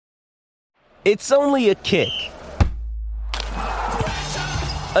It's only a kick,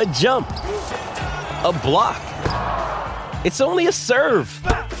 a jump, a block. It's only a serve.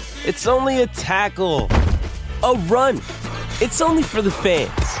 It's only a tackle, a run. It's only for the fans.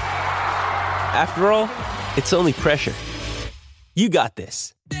 After all, it's only pressure. You got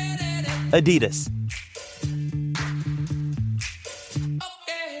this. Adidas.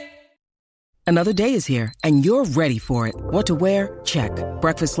 Another day is here, and you're ready for it. What to wear? Check.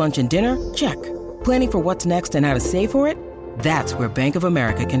 Breakfast, lunch, and dinner? Check. Planning for what's next and how to save for it? That's where Bank of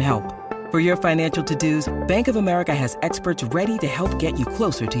America can help. For your financial to-dos, Bank of America has experts ready to help get you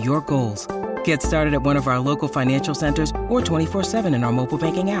closer to your goals. Get started at one of our local financial centers or 24/7 in our mobile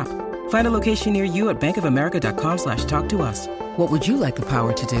banking app. Find a location near you at bankofamerica.com/talktous. What would you like the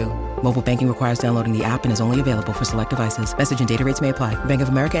power to do? Mobile banking requires downloading the app and is only available for select devices. Message and data rates may apply. Bank of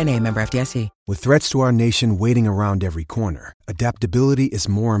America N.A., member FDIC. With threats to our nation waiting around every corner, adaptability is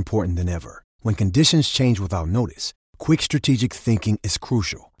more important than ever. When conditions change without notice, quick strategic thinking is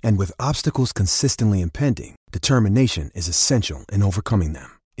crucial. And with obstacles consistently impending, determination is essential in overcoming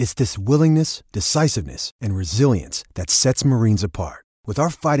them. It's this willingness, decisiveness, and resilience that sets Marines apart. With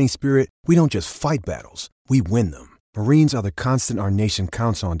our fighting spirit, we don't just fight battles, we win them. Marines are the constant our nation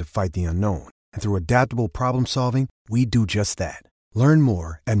counts on to fight the unknown. And through adaptable problem solving, we do just that. Learn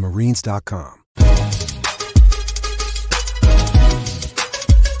more at marines.com.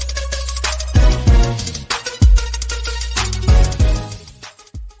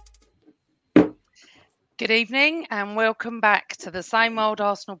 Good evening and welcome back to the Same Old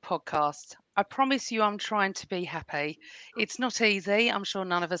Arsenal podcast. I promise you I'm trying to be happy. It's not easy. I'm sure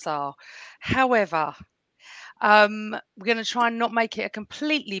none of us are. However, we're going to try and not make it a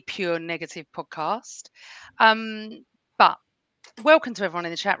completely pure negative podcast. But welcome to everyone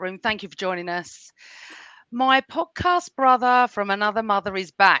in the chat room. Thank you for joining us. My podcast brother from another mother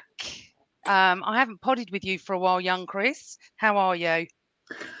is back. I haven't podded with you for a while, young Chris. How are you?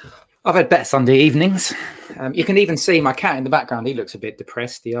 I've had better Sunday evenings. You can even see my cat in the background. He looks a bit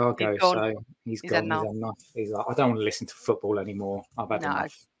depressed, Diago. So he's gone. He's had enough. He's like, I don't want to listen to football anymore. I've had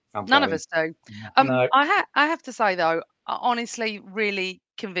enough. None of us do. No. I have to say, though, I honestly really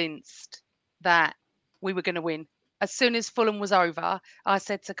convinced that we were going to win. As soon as Fulham was over, I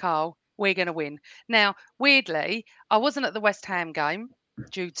said to Carl, we're going to win. Now, weirdly, I wasn't at the West Ham game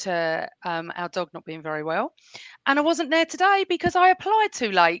due to our dog not being very well. And I wasn't there today because I applied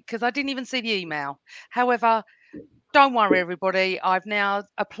too late because I didn't even see the email. However, don't worry, everybody. I've now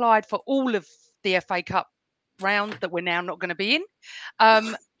applied for all of the FA Cup round that we're now not going to be in.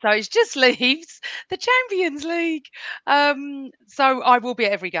 So it just leaves the Champions League. So I will be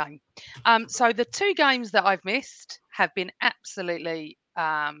at every game. So the two games that I've missed have been absolutely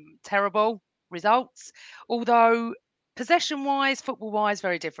terrible results, although possession-wise, football-wise,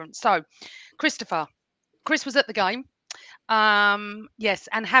 very different. So, Chris was at the game. Yes,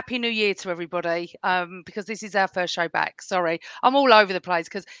 and Happy New Year to everybody, because this is our first show back. Sorry, I'm all over the place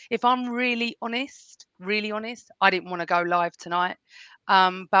because if I'm really honest, I didn't want to go live tonight.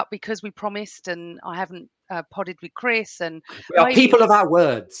 But because we promised and I haven't podded with Chris and... We are people of our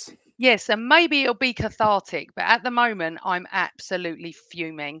words. Yes, and maybe it'll be cathartic, but at the moment, I'm absolutely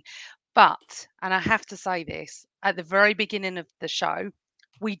fuming. But, and I have to say this, at the very beginning of the show,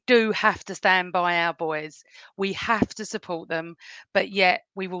 we do have to stand by our boys. We have to support them, but yet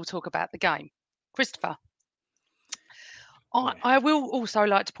we will talk about the game. Christopher, I will also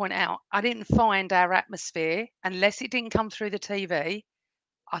like to point out, I didn't find our atmosphere, unless it didn't come through the TV,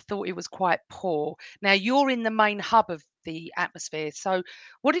 I thought it was quite poor. Now, you're in the main hub of the atmosphere. So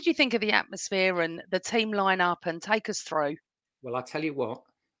what did you think of the atmosphere and the team lineup, and take us through? Well, I tell you what,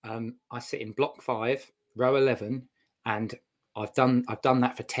 I sit in block 5, row 11, and I've done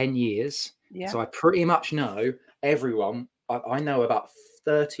that for 10 years. Yeah. So I pretty much know everyone. I know about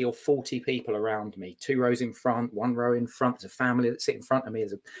 30 or 40 people around me, 2 rows in front, 1 row in front. There's a family that sit in front of me.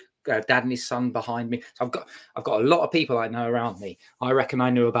 There's a dad and his son behind me. So I've got a lot of people I know around me. I reckon I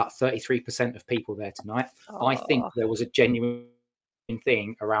knew about 33% of people there tonight. Oh. I think there was a genuine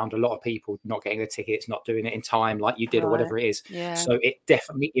thing around a lot of people not getting the tickets, not doing it in time like you did, or whatever it is. Yeah. So it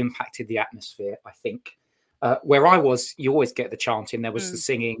definitely impacted the atmosphere, I think. Where I was, you always get the chanting. There was the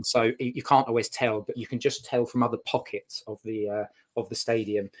singing, so you can't always tell, but you can just tell from other pockets of the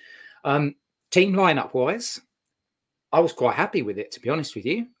stadium. Team lineup wise, I was quite happy with it, to be honest with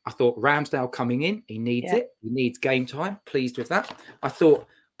you. I thought Ramsdale coming in, he needs it. He needs game time. Pleased with that.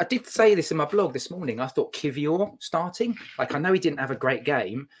 I did say this in my blog this morning. I thought Kivior starting. Like, I know he didn't have a great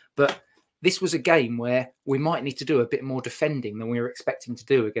game, but this was a game where we might need to do a bit more defending than we were expecting to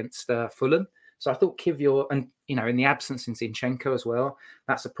do against Fulham. So I thought Kiwior, and in the absence of Zinchenko as well,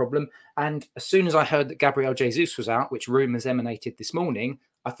 that's a problem. And as soon as I heard that Gabriel Jesus was out, which rumours emanated this morning,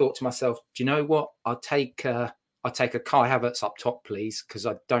 I thought to myself, do you know what? I'll take a Kai Havertz up top, please, because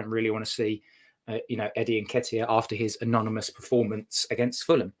I don't really want to see Eddie Nketiah after his anonymous performance against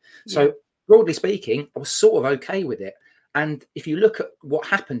Fulham. Yeah. So broadly speaking, I was sort of okay with it. And if you look at what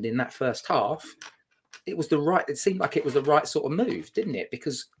happened in that first half, it seemed like it was the right sort of move, didn't it?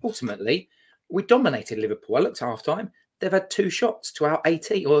 Because ultimately we dominated Liverpool. I looked at half time. They've had 2 shots to our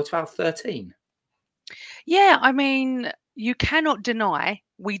 18 or to our 13. Yeah, I mean, you cannot deny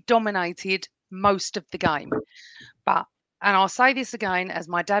we dominated most of the game. And I'll say this again, as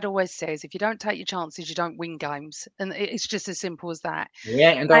my dad always says, if you don't take your chances, you don't win games. And it's just as simple as that.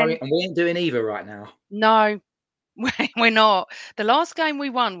 Yeah, and we ain't doing either right now. No, we're not. The last game we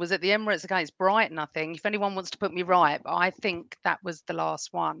won was at the Emirates against Brighton, I think. If anyone wants to put me right, but I think that was the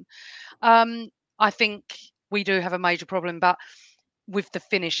last one. I think we do have a major problem, but with the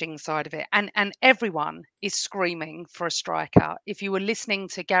finishing side of it. And everyone is screaming for a striker. If you were listening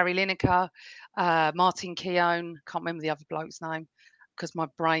to Gary Lineker, Martin Keown, can't remember the other bloke's name because my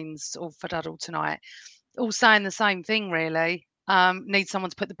brain's all fuddled tonight, all saying the same thing, really. Need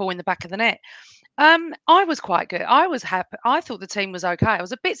someone to put the ball in the back of the net. I was quite good. I was happy. I thought the team was okay. I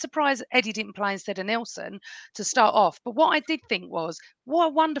was a bit surprised Eddie didn't play instead of Nelson to start off. But what I did think was,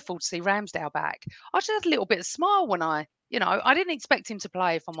 what wonderful to see Ramsdale back. I just had a little bit of smile when I didn't expect him to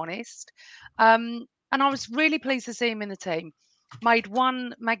play, if I'm honest. And I was really pleased to see him in the team. Made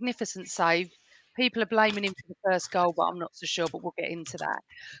one magnificent save. People are blaming him for the first goal, but I'm not so sure, but we'll get into that.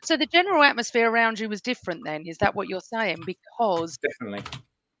 So the general atmosphere around you was different then. Is that what you're saying? Because definitely.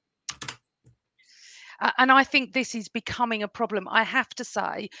 And I think this is becoming a problem. I have to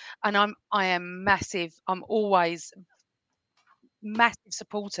say, and I am massive. I'm always massive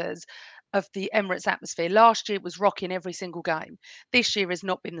supporters of the Emirates atmosphere. Last year it was rocking every single game. This year has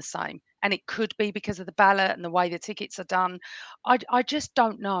not been the same, and it could be because of the ballot and the way the tickets are done. I just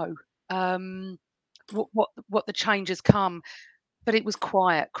don't know what the changes come, but it was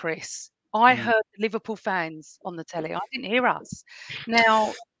quiet, Chris. I heard Liverpool fans on the telly. I didn't hear us.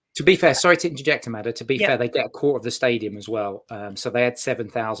 Now, to be fair, sorry to interject, Amanda. To be fair, they get a quarter of the stadium as well. So they had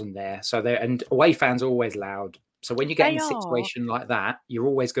 7,000 there. So and away fans are always loud. So when you get in a situation like that, you're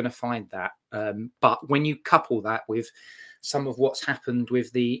always going to find that. But when you couple that with some of what's happened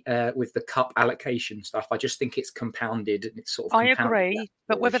with the cup allocation stuff, I just think it's compounded and it's sort of. I agree,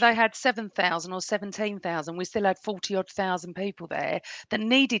 but whether they had 7,000 or 17,000, we still had 40-odd thousand people there that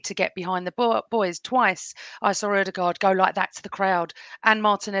needed to get behind the boys. Twice I saw Ødegaard go like that to the crowd, and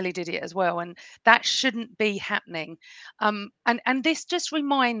Martinelli did it as well, and that shouldn't be happening. And this just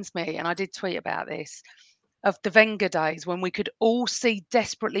reminds me, and I did tweet about this, of the Wenger days when we could all see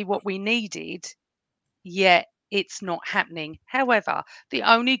desperately what we needed, yet it's not happening. However, the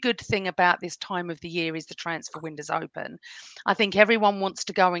only good thing about this time of the year is the transfer window's open. I think everyone wants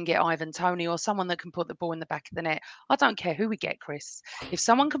to go and get Ivan Toney or someone that can put the ball in the back of the net. I don't care who we get, Chris. If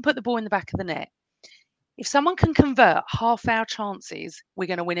someone can put the ball in the back of the net, if someone can convert half our chances, we're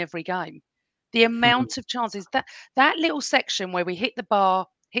going to win every game. The amount of chances, that little section where we hit the bar,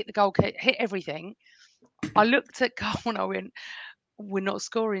 hit the goal, hit everything. I looked at goal and I went, we're not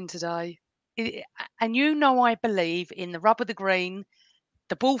scoring today. And I believe in the rub of the green,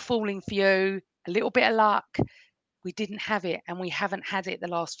 the ball falling for you, a little bit of luck. We didn't have it, and we haven't had it the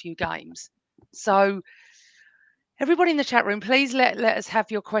last few games. So everybody in the chat room, please let us have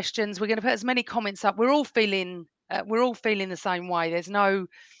your questions. We're going to put as many comments up. We're all feeling the same way. There's no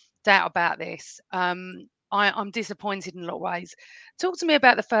doubt about this. I'm disappointed in a lot of ways. Talk to me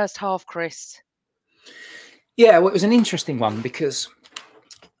about the first half, Chris. Yeah, well, it was an interesting one because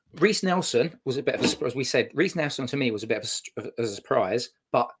Reiss Nelson was a bit of a surprise. We said Reiss Nelson to me was a bit of a surprise,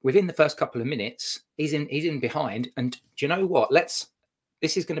 but within the first couple of minutes, he's in behind. And do you know what?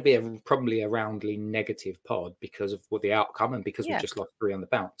 This is going to be probably a roundly negative pod because of what the outcome and because we just lost 3 on the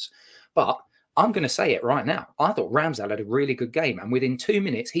bounce. But I'm going to say it right now. I thought Ramsdale had a really good game, and within 2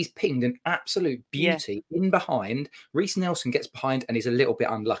 minutes, he's pinged an absolute beauty in behind. Reiss Nelson gets behind and is a little bit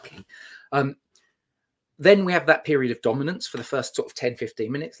unlucky. Then we have that period of dominance for the first sort of 10,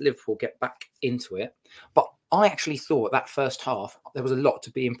 15 minutes. Liverpool get back into it. But I actually thought that first half, there was a lot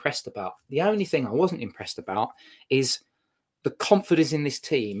to be impressed about. The only thing I wasn't impressed about is the confidence in this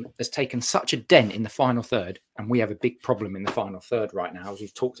team has taken such a dent in the final third. And we have a big problem in the final third right now, as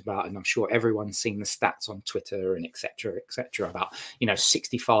we've talked about. And I'm sure everyone's seen the stats on Twitter and et cetera, about,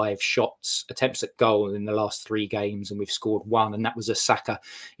 65 attempts at goal in the last 3 games. And we've scored 1. And that was a Saka,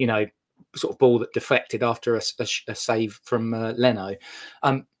 sort of ball that deflected after a save from Leno.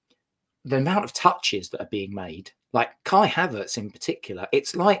 the amount of touches that are being made, like Kai Havertz in particular,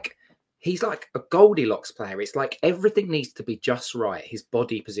 it's like he's like a Goldilocks player. It's like everything needs to be just right. His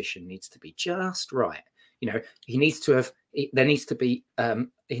body position needs to be just right. You know, he needs to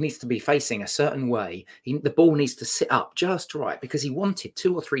be facing a certain way. The ball needs to sit up just right, because he wanted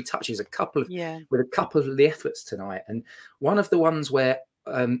 2 or 3 touches, with a couple of the efforts tonight. And one of the ones where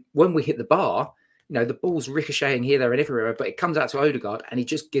when we hit the bar, you know, the ball's ricocheting here, there, and everywhere, but it comes out to Odegaard and he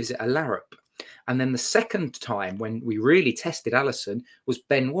just gives it a larrup. And then the second time when we really tested Alisson was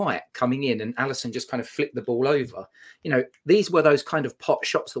Ben White coming in, and Alisson just kind of flipped the ball over. You know, these were those kind of pot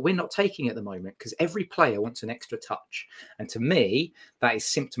shots that we're not taking at the moment, because every player wants an extra touch. And to me, that is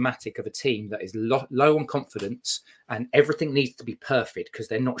symptomatic of a team that is low on confidence, and everything needs to be perfect because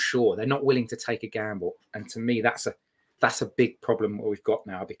they're not sure. They're not willing to take a gamble. And to me, that's a big problem what we've got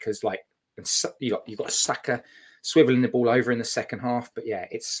now, because like, you've got Saka swiveling the ball over in the second half, but yeah,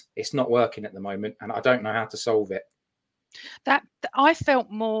 it's not working at the moment, and I don't know how to solve it. That I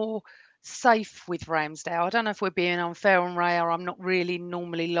felt more safe with Ramsdale. I don't know if we're being unfair on Ray, or I'm not really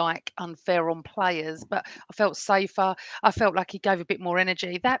normally like unfair on players, but I felt safer. I felt like he gave a bit more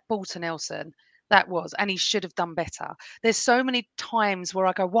energy. That ball to Nelson, and he should have done better. There's so many times where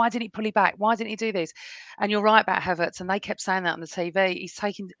I go, why didn't he pull it back? Why didn't he do this? And you're right about Havertz, and they kept saying that on the TV. He's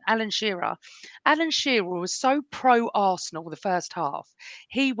taking Alan Shearer. Alan Shearer was so pro Arsenal the first half.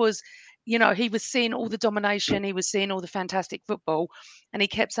 He was, you know, he was seeing all the domination, he was seeing all the fantastic football, and he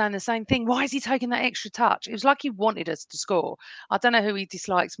kept saying the same thing. Why is he taking that extra touch? It was like he wanted us to score. I don't know who he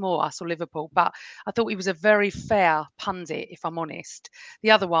dislikes more, us or Liverpool, but I thought he was a very fair pundit, if I'm honest. The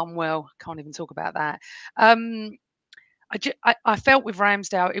other one, well, can't even talk about that. I felt with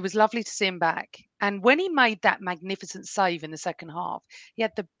Ramsdale, it was lovely to see him back. And when he made that magnificent save in the second half, he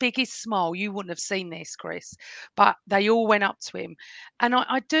had the biggest smile. You wouldn't have seen this, Chris, but they all went up to him. And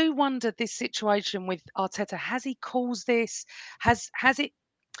I do wonder, this situation with Arteta, has he caused this? Has it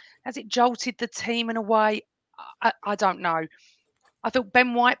jolted the team in a way? I don't know. I thought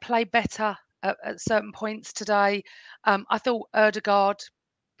Ben White played better at certain points today. I thought Odegaard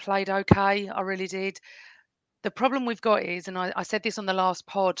played okay. I really did. The problem we've got is, and I said this on the last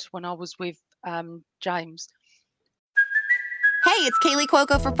pod when I was with James. Hey, it's Kaylee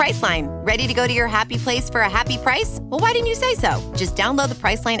Cuoco for Priceline. Ready to go to your happy place for a happy price? Well, why didn't you say so? Just download the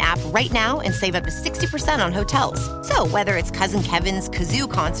Priceline app right now and save up to 60% on hotels. So whether it's Cousin Kevin's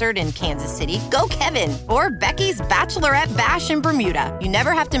Kazoo Concert in Kansas City, go Kevin, or Becky's Bachelorette Bash in Bermuda, you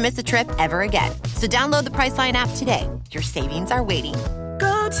never have to miss a trip ever again. So download the Priceline app today. Your savings are waiting.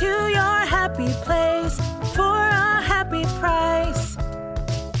 Go to your happy place for a happy price.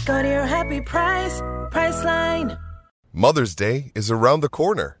 Go to your happy price, Priceline. Mother's Day is around the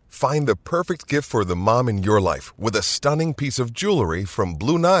corner. Find the perfect gift for the mom in your life with a stunning piece of jewelry from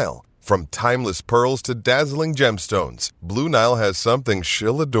Blue Nile. From timeless pearls to dazzling gemstones, Blue Nile has something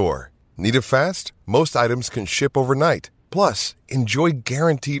she'll adore. Need it fast? Most items can ship overnight. Plus, enjoy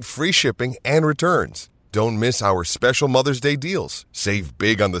guaranteed free shipping and returns. Don't miss our special Mother's Day deals. Save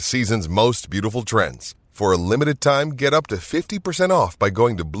big on the season's most beautiful trends. For a limited time, get up to 50% off by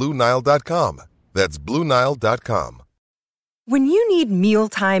going to BlueNile.com. That's BlueNile.com. When you need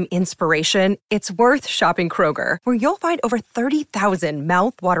mealtime inspiration, it's worth shopping Kroger, where you'll find over 30,000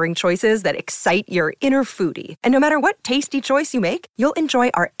 mouth-watering choices that excite your inner foodie. And no matter what tasty choice you make, you'll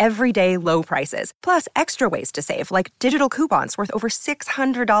enjoy our everyday low prices, plus extra ways to save, like digital coupons worth over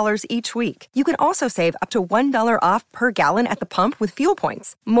 $600 each week. You can also save up to $1 off per gallon at the pump with fuel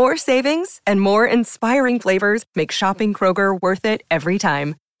points. More savings and more inspiring flavors make shopping Kroger worth it every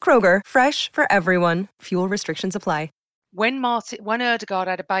time. Kroger, fresh for everyone. Fuel restrictions apply. When Odegaard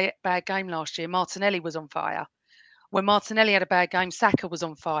had a bad game last year, Martinelli was on fire. When Martinelli had a bad game, Saka was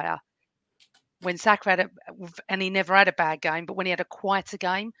on fire. When Saka and he never had a bad game, but when he had a quieter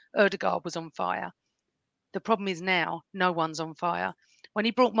game, Odegaard was on fire. The problem is now, no one's on fire. When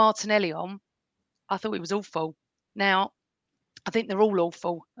he brought Martinelli on, I thought it was awful. Now, I think they're all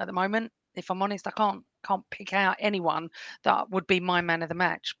awful at the moment. If I'm honest, I can't pick out anyone that would be my man of the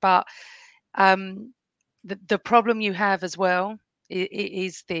match. But the problem you have as well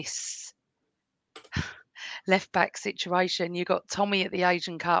is this left back situation. You've got Tommy at the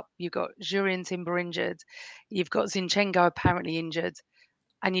Asian Cup. You've got Jurriën Timber injured. You've got Zinchenko apparently injured.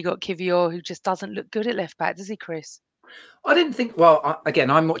 And you've got Kivior, who just doesn't look good at left back, does he, Chris? I didn't think. Well, again,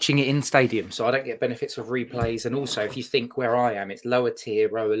 I'm watching it in stadium, so I don't get benefits of replays. And also, if you think where I am, it's lower tier,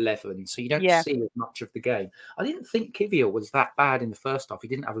 row 11, so you don't see as much of the game. I didn't think Kiwior was that bad in the first half. He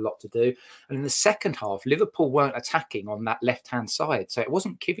didn't have a lot to do, and in the second half, Liverpool weren't attacking on that left-hand side, so it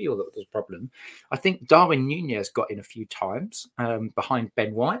wasn't Kiwior that was the problem. I think Darwin Nunez got in a few times behind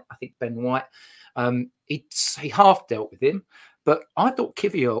Ben White. I think Ben White, he half dealt with him, but I thought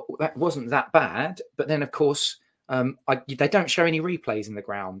Kiwior that wasn't that bad. But then, of course. They don't show any replays in the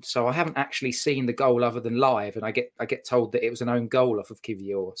ground, so I haven't actually seen the goal other than live, and I get told that it was an own goal off of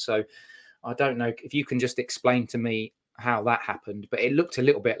Kiwior. So I don't know if you can just explain to me how that happened, but it looked a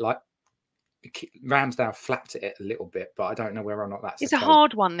little bit like Ramsdale flapped it a little bit, but I don't know whether or not that's. It's a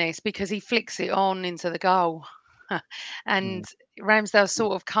hard one, this, because he flicks it on into the goal, and Ramsdale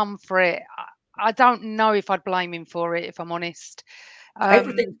sort of come for it. I don't know if I'd blame him for it, if I'm honest.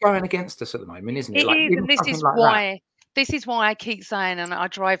 Everything's going against us at the moment, isn't it? It is, and this is why I keep saying, and I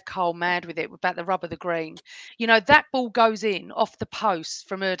drive Cole mad with it, about the rub of the green. You know, that ball goes in off the post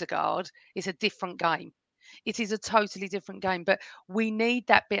from Ødegaard. It's a different game. It is a totally different game, but we need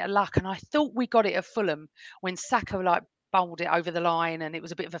that bit of luck. And I thought we got it at Fulham when Saka bowled it over the line, and it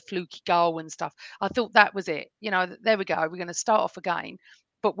was a bit of a fluky goal and stuff. I thought that was it. You know, there we go. We're going to start off again,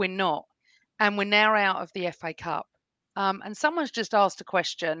 but we're not. And we're now out of the FA Cup. And someone's just asked a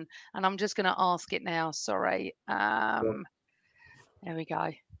question, and I'm just going to ask it now. Sorry. There we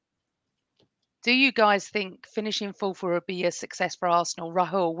go. Do you guys think finishing fourth will be a success for Arsenal?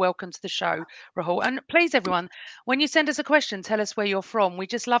 Rahul, welcome to the show, Rahul. And please, everyone, when you send us a question, tell us where you're from. We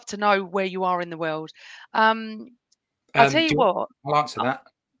just love to know where you are in the world. I'll tell you what. I'll answer that.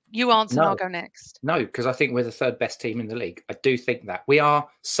 You answer, and I'll go next. No, because I think we're the third best team in the league. I do think that. We are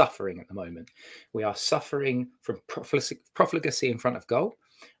suffering at the moment. We are suffering from profligacy in front of goal.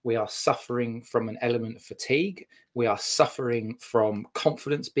 We are suffering from an element of fatigue. We are suffering from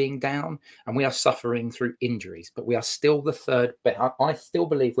confidence being down. And we are suffering through injuries. But we are still the third best. I still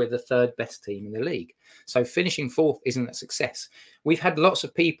believe we're the third best team in the league. So finishing fourth isn't a success. We've had lots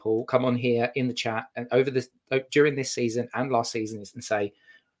of people come on here in the chat and during this season and last season and say,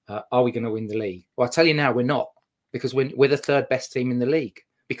 are we going to win the league? Well, I'll tell you now, we're not, because we're the third best team in the league,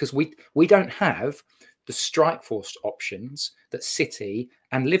 because we don't have the strike force options that City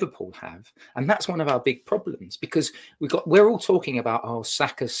and Liverpool have. And that's one of our big problems, because we're all talking about,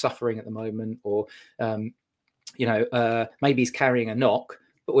 Saka's suffering at the moment, or, maybe he's carrying a knock,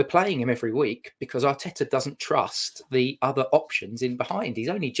 but we're playing him every week because Arteta doesn't trust the other options in behind. This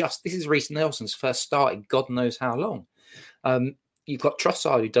is Reece Nelson's first start in God knows how long. You've got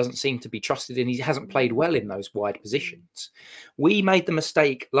Trossard, who doesn't seem to be trusted, and he hasn't played well in those wide positions. We made the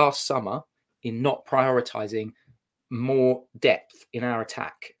mistake last summer in not prioritising more depth in our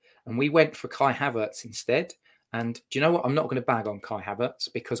attack, and we went for Kai Havertz instead. And do you know what? I'm not going to bag on Kai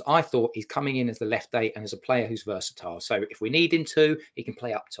Havertz, because I thought he's coming in as the left eight and as a player who's versatile. So if we need him to, he can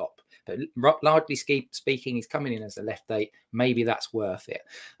play up top. But largely speaking, he's coming in as the left eight. Maybe that's worth it.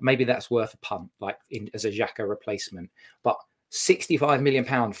 Maybe that's worth a punt, as a Xhaka replacement. But £65 million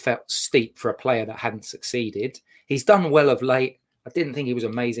felt steep for a player that hadn't succeeded. He's done well of late. I didn't think he was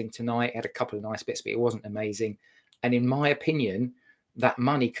amazing tonight. He had a couple of nice bits, but it wasn't amazing. And in my opinion, that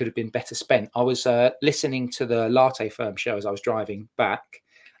money could have been better spent. I was listening to the Latte Firm show as I was driving back,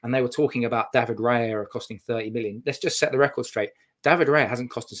 and they were talking about David Raya costing 30 million. Let's just set the record straight. David Raya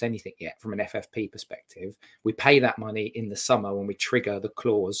hasn't cost us anything yet from an FFP perspective. We pay that money in the summer when we trigger the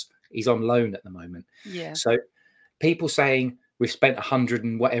clause. He's on loan at the moment. Yeah. So people saying we've spent 100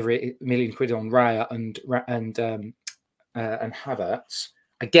 and whatever million quid on Raya and Havertz.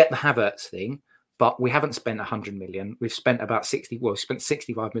 I get the Havertz thing, but we haven't spent 100 million. We've spent about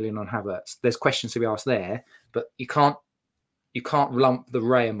 65 million on Havertz. There's questions to be asked there, but you can't lump the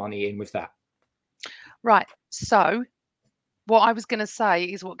Raya money in with that. Right. So what I was going to say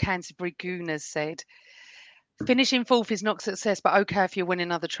is what Canterbury Gooners said. Finishing fourth is not success, but okay if you're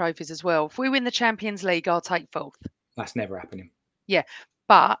winning other trophies as well. If we win the Champions League, I'll take fourth. That's never happening. Yeah,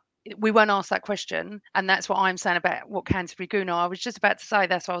 but we won't ask that question, and that's what I'm saying about what Canterbury Gooner. I was just about to say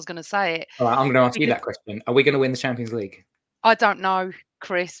that's what I was going to say. It. All right, I'm going to ask you that question. Are we going to win the Champions League? I don't know,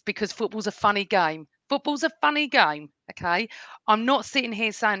 Chris, because football's a funny game. Football's a funny game, okay? I'm not sitting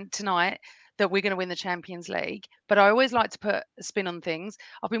here saying tonight that we're going to win the Champions League, but I always like to put a spin on things.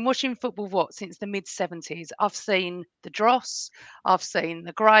 I've been watching football, since the mid-70s. I've seen the Dross, I've seen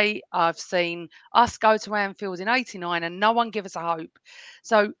the Great, I've seen us go to Anfield in 89 and no one give us a hope.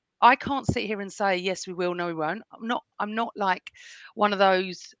 So I can't sit here and say, yes, we will, no, we won't. I'm not like one of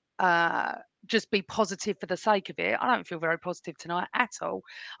those just be positive for the sake of it. I don't feel very positive tonight at all.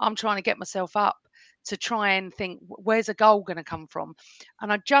 I'm trying to get myself up to try and think, where's a goal going to come from?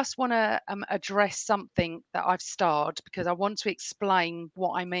 And I just want to address something that I've starred, because I want to explain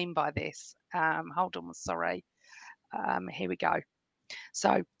what I mean by this. Hold on, sorry. Here we go.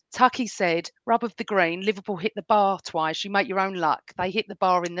 So Tucky said, rub of the green, Liverpool hit the bar twice. You make your own luck. They hit the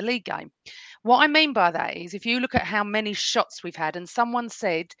bar in the league game. What I mean by that is, if you look at how many shots we've had, and someone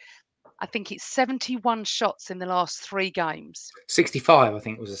said, I think it's 71 shots in the last 3 games. 65, I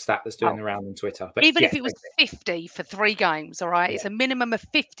think, was a stat that's doing the round on Twitter. But even if it was 50 for 3 games, all right, it's a minimum of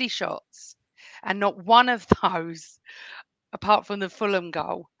 50 shots. And not one of those, apart from the Fulham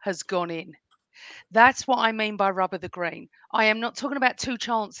goal, has gone in. That's what I mean by rub of the green. I am not talking about 2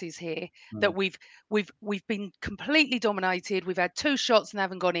 chances here that we've been completely dominated. We've had 2 shots and they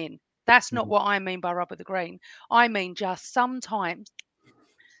haven't gone in. That's not what I mean by rub of the green. I mean just sometimes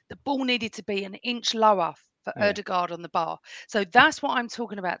the ball needed to be an inch lower for Ødegaard on the bar. So that's what I'm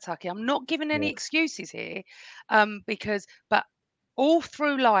talking about, Tucky. I'm not giving any excuses here, but all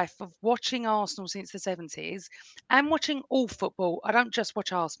through life of watching Arsenal since the 70s and watching all football, I don't just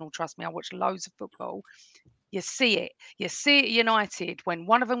watch Arsenal, trust me, I watch loads of football. You see it. You see it at United. When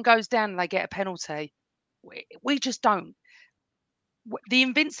one of them goes down and they get a penalty, we just don't. The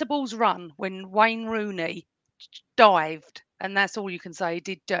Invincibles run when Wayne Rooney dived, and that's all you can say he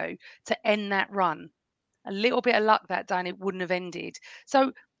did do to end that run. A little bit of luck that day and it wouldn't have ended.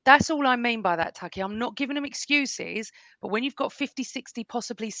 So that's all I mean by that, Tucky. I'm not giving them excuses, but when you've got 50, 60,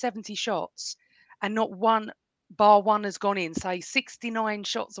 possibly 70 shots and not one, bar one has gone in, say 69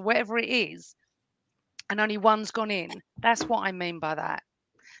 shots or whatever it is, and only one's gone in, that's what I mean by that.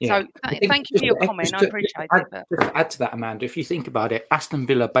 Yeah. So thank you for your comment. I appreciate it. Just to add to that, Amanda, if you think about it, Aston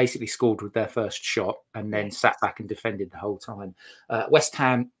Villa basically scored with their first shot and then sat back and defended the whole time. West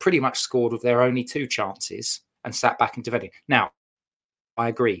Ham pretty much scored with their only 2 chances and sat back and defended. Now, I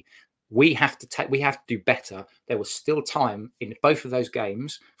agree. We have to do better. There was still time in both of those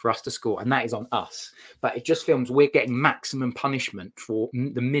games for us to score, and that is on us. But it just feels we're getting maximum punishment for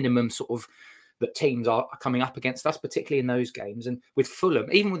the minimum sort of that teams are coming up against us, particularly in those games. And with Fulham,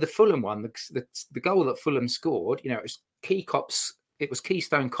 even with the Fulham one, the goal that Fulham scored, it was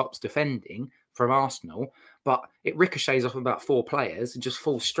Keystone Cops defending from Arsenal, but it ricochets off about 4 players and just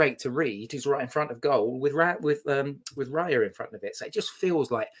falls straight to Reed, who's right in front of goal with Raya in front of it. So it just feels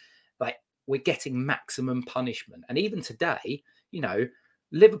like we're getting maximum punishment. And even today,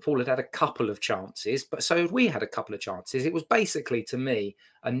 Liverpool had a couple of chances, but so we had a couple of chances. It was basically, to me,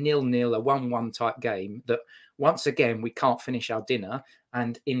 a 0-0, a 1-1 type game that once again, we can't finish our dinner.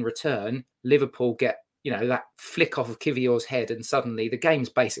 And in return, Liverpool get, that flick off of Kivior's head and suddenly the game's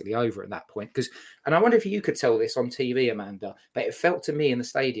basically over at that point. And I wonder if you could tell this on TV, Amanda, but it felt to me in the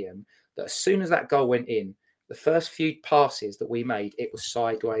stadium that as soon as that goal went in, the first few passes that we made, it was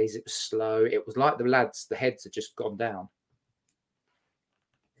sideways, it was slow. It was like the heads had just gone down.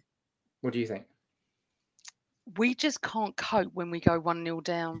 What do you think? We just can't cope when we go 1-0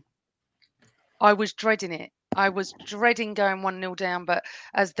 down. I was dreading it. I was dreading going 1-0 down. But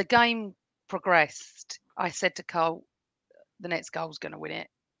as the game progressed, I said to Cole, the next goal's going to win it.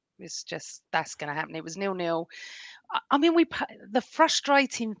 It's just, that's going to happen. It was 0-0. I mean, the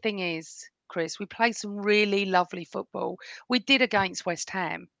frustrating thing is, Chris, we played some really lovely football. We did against West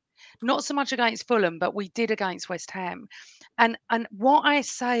Ham. Not so much against Fulham, but we did against West Ham. And what I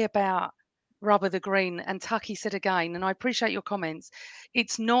say about rub of the green, and Tucky said again, and I appreciate your comments,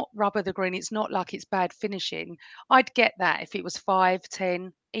 it's not rub of the green. It's not like it's bad finishing. I'd get that if it was 5,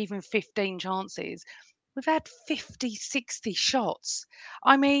 10, even 15 chances. We've had 50, 60 shots.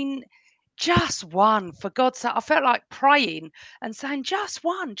 I mean, just one, for God's sake. I felt like praying and saying, just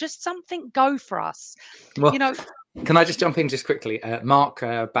one, just something go for us. Well, can I just jump in just quickly? Mark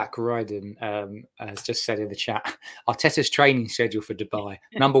Backryden has just said in the chat, Arteta's training schedule for Dubai.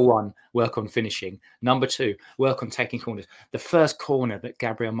 Number 1, work on finishing. Number 2, work on taking corners. The first corner that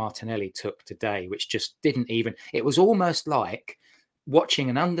Gabriel Martinelli took today, which just didn't even... It was almost like watching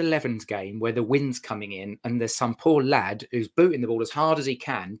an under-11s game where the wind's coming in and there's some poor lad who's booting the ball as hard as he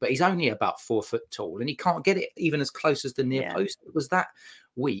can, but he's only about 4 foot tall and he can't get it even as close as the near post. It was that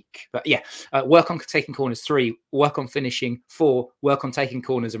weak. But work on taking corners. 3, work on finishing. 4, work on taking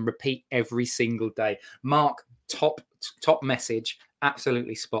corners, and repeat every single day. Mark, top message.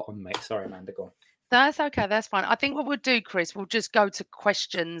 Absolutely spot on, mate. Sorry, Amanda, go on. That's okay. That's fine. I think what we'll do, Chris, we'll just go to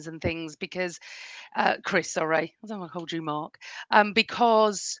questions and things because, Chris, sorry, I don't know if I called you Mark,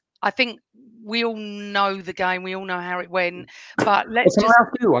 because I think we all know the game. We all know how it went. But let's Can I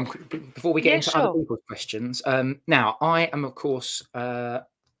ask you one before we get into other people's questions? Now, I am, of course,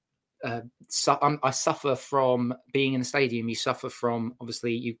 I suffer from being in the stadium. You suffer from,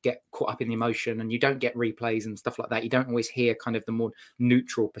 obviously, you get caught up in the emotion and you don't get replays and stuff like that. You don't always hear kind of the more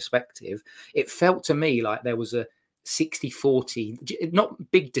neutral perspective. It felt to me like there was a 60-40, not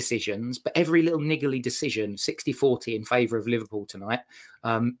big decisions, but every little niggly decision, 60-40 in favour of Liverpool tonight,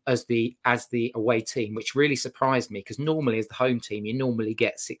 as the away team, which really surprised me, because normally as the home team, you normally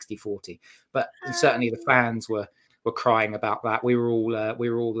get 60-40. But certainly the fans were crying about that. We were all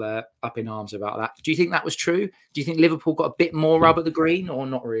up in arms about that. Do you think that was true? Do you think Liverpool got a bit more rub at the green, or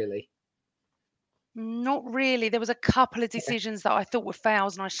not really? Not really. There was a couple of decisions that I thought were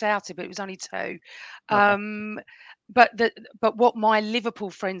fouls, and I shouted, but it was only 2. Okay. But what my Liverpool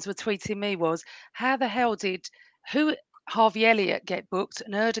friends were tweeting me was, how the hell did Harvey Elliott get booked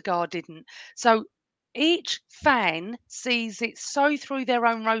and Ødegaard didn't? So each fan sees it so through their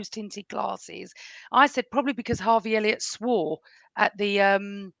own rose-tinted glasses. I said probably because Harvey Elliott swore at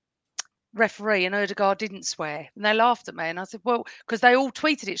the referee and Ødegaard didn't swear, and they laughed at me. And I said, well, because they all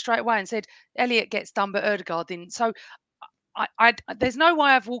tweeted it straight away and said Elliott gets done, but Ødegaard didn't. So I there's no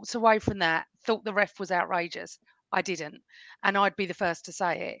way I've walked away from that, thought the ref was outrageous. I didn't, and I'd be the first to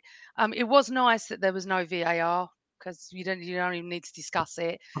say it. It was nice that there was no VAR, because you don't even need to discuss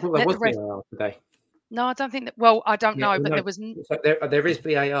it. I thought there was VAR today. No, I don't think that. Well, I don't know, but there was. So there is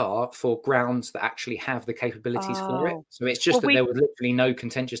VAR for grounds that actually have the capabilities for it. So it's just there was literally no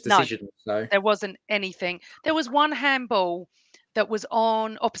contentious decision. No, there wasn't anything. There was one handball that was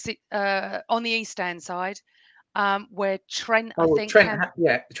on opposite on the East Stand side, where Trent. Trent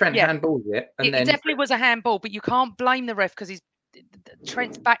handballed it, and then it definitely was a handball. But you can't blame the ref, because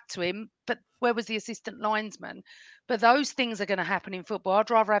Trent's back to him. But where was the assistant linesman? But those things are going to happen in football. I'd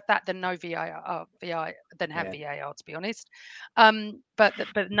rather have that than no VAR than have VAR, to be honest. But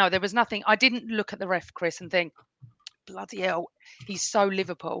no, there was nothing. I didn't look at the ref, Chris, and think, bloody hell, he's so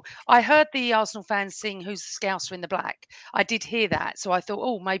Liverpool. I heard the Arsenal fans sing "Who's the Scouser in the Black." I did hear that, so I thought,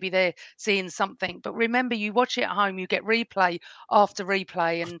 oh, maybe they're seeing something. But remember, you watch it at home, you get replay after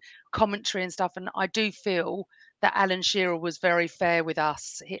replay and commentary and stuff. And I do feel that Alan Shearer was very fair with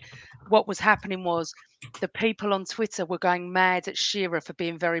us. What was happening was the people on Twitter were going mad at Shearer for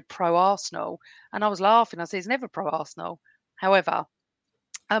being very pro-Arsenal. And I was laughing. I said, he's never pro-Arsenal. However,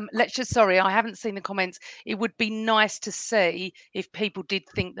 I haven't seen the comments. It would be nice to see if people did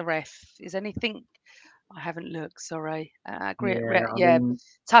think the ref is anything. I haven't looked, sorry.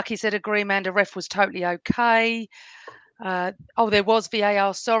 Tucky said, agree, Amanda, ref was totally okay. There was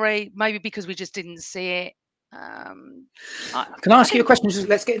VAR, sorry. Maybe because we just didn't see it. Can I ask you a question?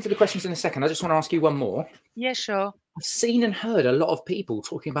 Let's get into the questions in a second. I just want to ask you one more. Yeah, sure. I've seen and heard a lot of people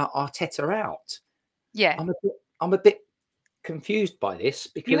talking about Arteta out. Yeah. I'm a bit confused by this,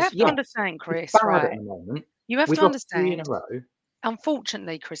 because you have to understand, Chris, right? At the moment. You have to understand. 3 in a row.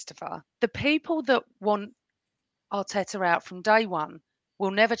 Unfortunately, Christopher, the people that want Arteta out from day one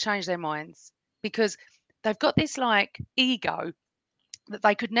will never change their minds, because they've got this ego that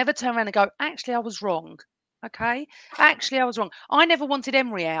they could never turn around and go, actually, I was wrong. Okay, actually, I was wrong. I never wanted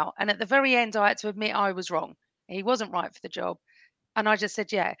Emery out, and at the very end, I had to admit I was wrong. He wasn't right for the job, and I just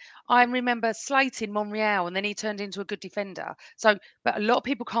said, yeah. I remember slating Monreal, and then he turned into a good defender. So, but a lot of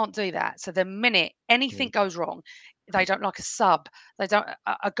people can't do that. So the minute anything goes wrong, they don't like a sub. They don't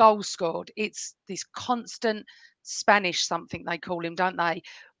a goal scored. It's this constant Spanish something they call him, don't they?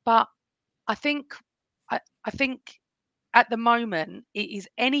 But I think at the moment it is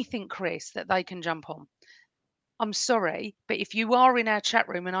anything, Chris, that they can jump on. I'm sorry, but if you are in our chat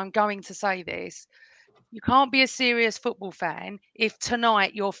room, and I'm going to say this, you can't be a serious football fan if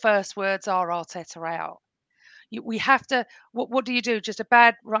tonight your first words are Arteta out. We have to. What do you do? Just a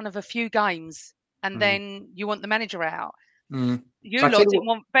bad run of a few games, and then you want the manager out. You lot didn't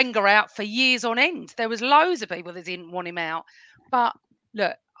want Wenger out for years on end. There was loads of people that didn't want him out. But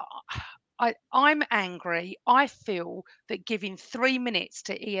look, I'm angry. I feel that giving 3 minutes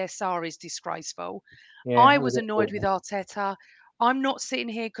to ESR is disgraceful. Yeah, I was annoyed with Arteta. I'm not sitting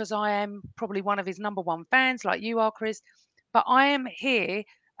here because I am probably one of his number one fans like you are, Chris, but I am here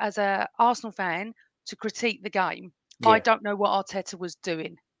as an Arsenal fan to critique the game. Yeah. I don't know what Arteta was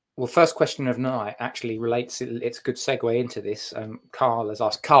doing. Well, first question of the night actually relates. It's a good segue into this. Carl has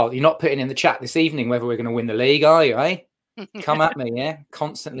asked, Carl, you're not putting in the chat this evening whether we're going to win the league, are you, eh? Come at me, yeah?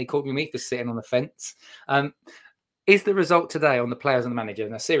 Constantly calling me for sitting on the fence. Is the result today on the players and the manager?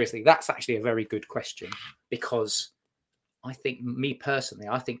 Now, seriously, that's actually a very good question, because I think, me personally,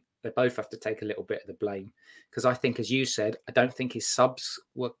 I think they both have to take a little bit of the blame, because I think, as you said, I don't think his subs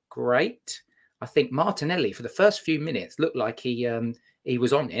were great. I think Martinelli, for the first few minutes, looked like he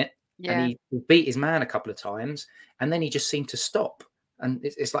was on it, and he beat his man a couple of times, and then he just seemed to stop. and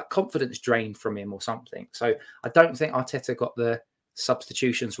it's like confidence drained from him or something. So I don't think Arteta got the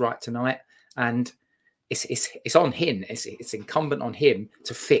substitutions right tonight, and it's on him. It's incumbent on him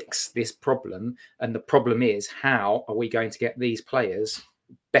to fix this problem. And the problem is, how are we going to get these players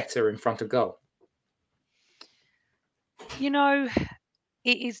better in front of goal? You know,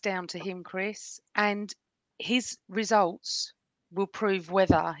 it is down to him, Chris, and his results will prove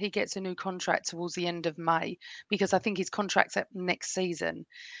whether he gets a new contract towards the end of May, because I think his contract's up next season.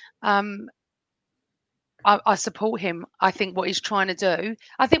 I support him. I think what he's trying to do,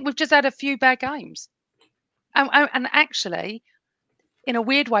 I think we've just had a few bad games. And actually, in a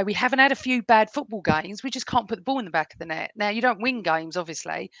weird way, we haven't had a few bad football games. We just can't put the ball in the back of the net. Now, you don't win games,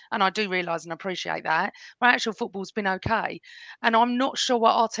 obviously, and I do realise and appreciate that. But actual football's been okay. And I'm not sure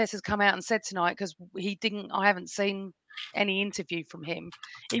what Arteta's come out and said tonight, because I haven't seen any interview from him.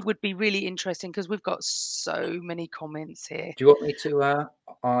 It would be really interesting, because we've got so many comments here. Do you want me to?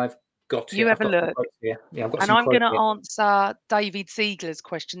 I've got you have a look. Yeah, I've got and I'm going to answer David Ziegler's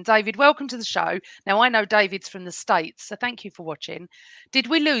question. David, welcome to the show. Now, I know David's from the States, so thank you for watching. Did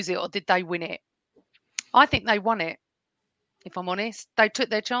we lose it or did they win it? I think they won it, if I'm honest. They took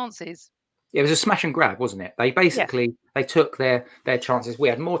their chances. It was a smash and grab, wasn't it? They basically they took their chances. We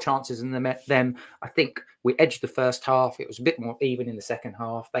had more chances than them. I think we edged the first half. It was a bit more even in the second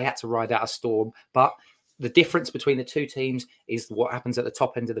half. They had to ride out a storm, but the difference between the two teams is what happens at the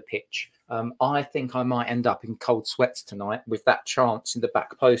top end of the pitch. I think I might end up in cold sweats tonight with that chance in the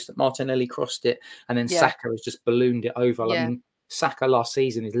back post that Martinelli crossed it, and then Saka has just ballooned it over. I mean, Saka last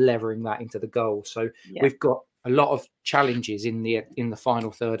season is levering that into the goal. So we've got a lot of challenges in the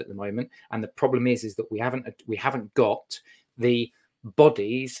final third at the moment, and the problem is that we haven't got the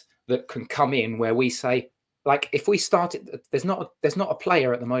bodies that can come in where we say, like, if we started, there's not a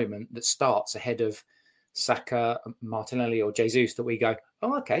player at the moment that starts ahead of Saka, Martinelli or Jesus that we go,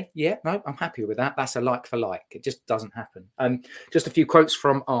 oh, okay, yeah, no, I'm happy with that. That's a like for like. It just doesn't happen. Just a few quotes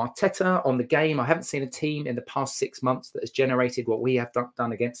from Arteta on the game. I haven't seen a team in the past 6 months that has generated what we have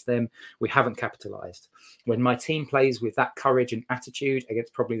done against them. We haven't capitalised. When my team plays with that courage and attitude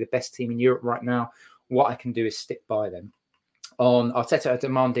against probably the best team in Europe right now, what I can do is stick by them. On Arteta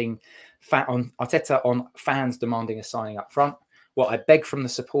on fans demanding a signing up front. What I beg from the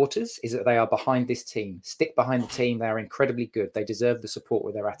supporters is that they are behind this team. Stick behind the team. They are incredibly good. They deserve the support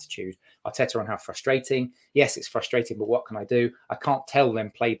with their attitude. Arteta on how frustrating. Yes, it's frustrating, but what can I do? I can't tell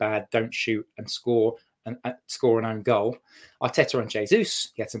them play bad, don't shoot and score an own goal. Arteta on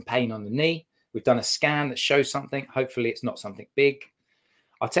Jesus. He had some pain on the knee. We've done a scan that shows something. Hopefully it's not something big.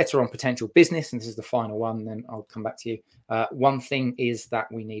 Arteta on potential business, and this is the final one, then I'll come back to you. One thing we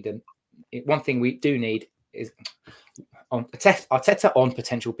do need is on Arteta on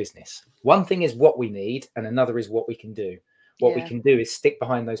potential business. One thing is what we need, and another is what we can do. What we can do is stick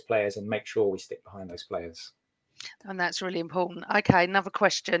behind those players and make sure we stick behind those players. And that's really important. Okay, another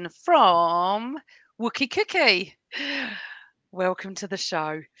question from Wookie Cookie. Welcome to the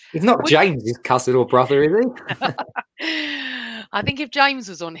show. He's not James's cousin or brother, is he? I think if James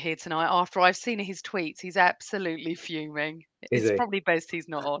was on here tonight, after I've seen his tweets, he's absolutely fuming. It's probably best he's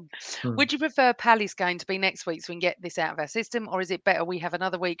not on. Would you prefer Palace game to be next week so we can get this out of our system, or is it better we have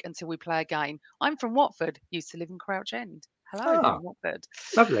another week until we play again? I'm from Watford, used to live in Crouch End. Hello, from Watford.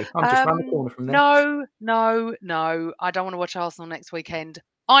 Lovely. I'm just around the corner from there. No. I don't want to watch Arsenal next weekend.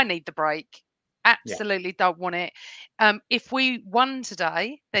 I need the break. Absolutely don't want it. If we won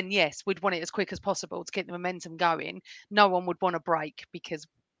today, then yes, we'd want it as quick as possible to get the momentum going. No one would want a break because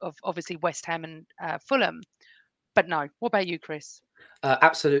of obviously West Ham and Fulham. But no. What about you, Chris?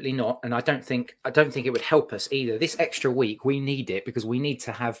 Absolutely not. And I don't think it would help us either. This extra week, we need it because we need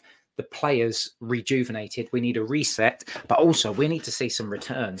to have the players rejuvenated. We need a reset, but also we need to see some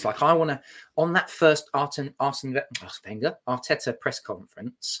returns. Like I want to, on that first Arteta press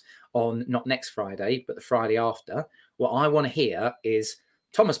conference on not next Friday, but the Friday after, what I want to hear is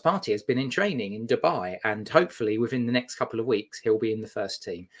Thomas Partey has been in training in Dubai, and hopefully within the next couple of weeks, he'll be in the first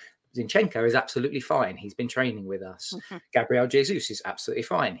team. Zinchenko is absolutely fine. He's been training with us. Mm-hmm. Gabriel Jesus is absolutely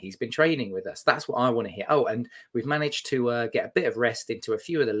fine. He's been training with us. That's what I want to hear. Oh, and we've managed to get a bit of rest into a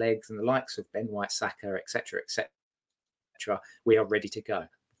few of the legs, and the likes of Ben White, Saka, etc., etc. We are ready to go.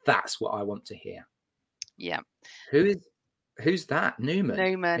 That's what I want to hear. Yeah. Who's that? Newman.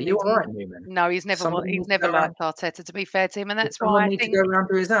 Are you all right, Newman? No, he's never liked Arteta, to be fair to him, and that's why I need to go around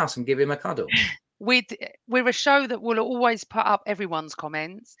to his house and give him a cuddle. We're a show that will always put up everyone's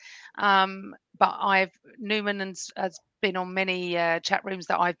comments, but But Numan has been on many chat rooms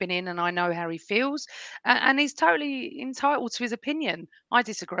that I've been in, and I know how he feels, and he's totally entitled to his opinion. I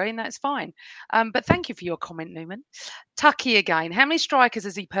disagree, and that's fine. But thank you for your comment, Numan. Tucky again. How many strikers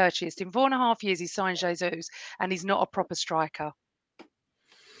has he purchased? In 4.5 years, he signed Jesus, and he's not a proper striker.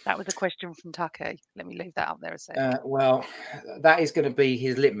 That was a question from Tucky. Let me leave that up there a second. Well, that is going to be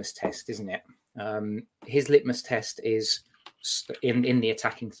his litmus test, isn't it? His litmus test is in the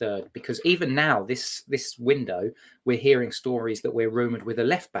attacking third, because even now, this window, we're hearing stories that we're rumoured with a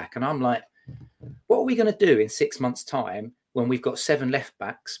left back, and I'm like, what are we going to do in 6 months' time when we've got 7 left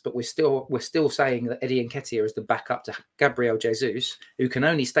backs, but we're still saying that Eddie Nketiah is the backup to Gabriel Jesus, who can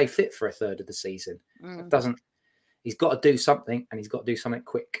only stay fit for a third of the season? He's got to do something, and he's got to do something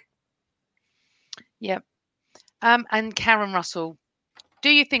quick. Yep. And Karen Russell, do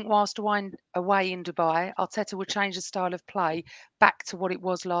you think whilst away in Dubai, Arteta will change the style of play back to what it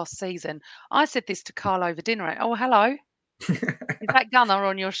was last season? I said this to Carl over dinner. Oh, hello. Is that Gunnar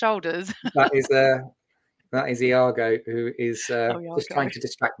on your shoulders? That is Iago, who is just trying to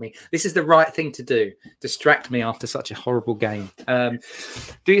distract me. This is the right thing to do. Distract me after such a horrible game.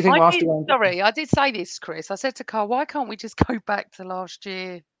 Do you think? I did say this, Chris. I said to Carl, why can't we just go back to last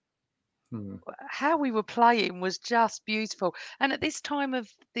year? How we were playing was just beautiful. And at this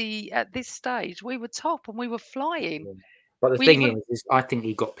stage, we were top and we were flying. But the thing is, I think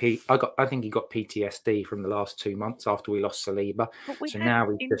he got PTSD from the last 2 months after we lost Saliba. But we so had now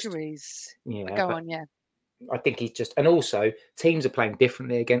injuries. Go on. I think he's just, and also teams are playing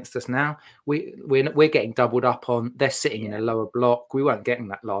differently against us now. We're getting doubled up on. They're sitting in a lower block. We weren't getting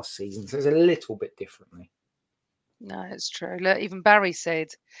that last season, so it's a little bit differently. No, it's true. Look, even Barry said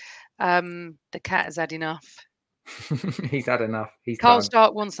the cat has had enough. He's had enough. Carl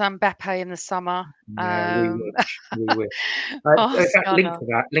Stark wants Mbappe in the summer. Yeah, we wish.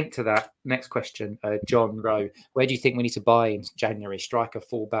 Link to that. Next question, John Rowe. Where do you think we need to buy in January? Striker,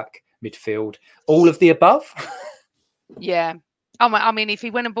 fullback, midfield, all of the above? Yeah. I mean, if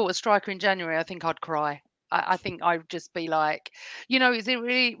he went and bought a striker in January, I think I'd cry. I think I'd just be like, is it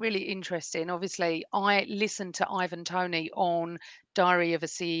really, really interesting? Obviously, I listened to Ivan Toney on Diary of a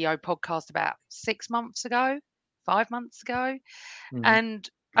CEO podcast about 6 months ago. 5 months ago, and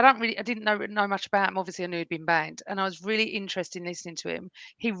I didn't know much about him. Obviously, I knew he'd been banned, and I was really interested in listening to him.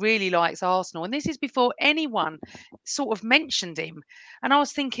 He really likes Arsenal, and this is before anyone sort of mentioned him. And I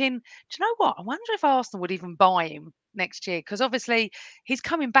was thinking, do you know what? I wonder if Arsenal would even buy him next year, because obviously he's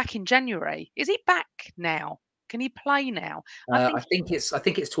coming back in January. Is he back now? Can he play now? I think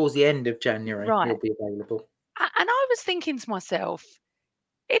it's towards the end of January. Right. He'll be available. And I was thinking to myself,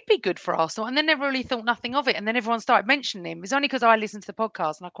 it'd be good for Arsenal. And then never really thought nothing of it. And then everyone started mentioning him. It's only because I listened to the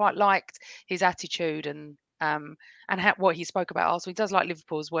podcast and I quite liked his attitude and what he spoke about Arsenal. He does like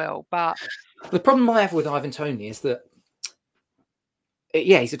Liverpool as well. But the problem I have with Ivan Toney is that,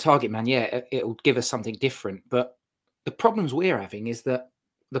 he's a target man. Yeah, it'll give us something different. But the problems we're having is that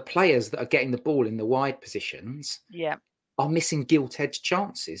the players that are getting the ball in the wide positions are missing gilt-edged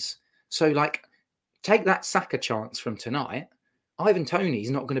chances. So, take that Saka chance from tonight. Ivan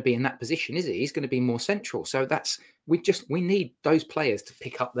Toney's not going to be in that position, is he? He's going to be more central. So we need those players to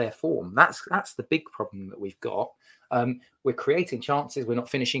pick up their form. That's the big problem that we've got. We're creating chances. We're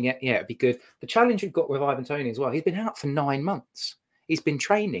not finishing it. Yeah, it'd be good. The challenge we've got with Ivan Toney as well, he's been out for 9 months. He's been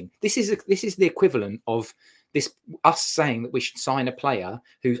training. This is the equivalent of us saying that we should sign a player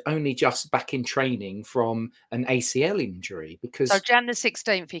who's only just back in training from an ACL injury. So Jan the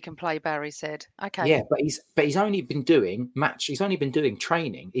 16th he can play, Barry said. Okay. Yeah, but he's only been doing He's only been doing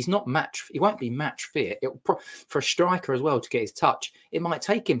training. He won't be match fit. For a striker as well to get his touch, it might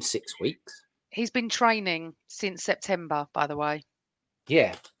take him 6 weeks. He's been training since September, by the way.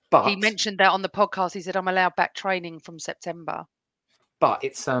 Yeah, but he mentioned that on the podcast. He said, "I'm allowed back training from September." But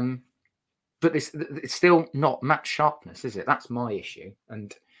it's it's still not match sharpness, is it? That's my issue,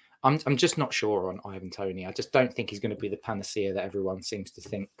 and I'm just not sure on Ivan Toney. I just don't think he's going to be the panacea that everyone seems to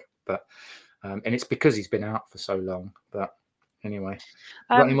think. But and it's because he's been out for so long. But anyway,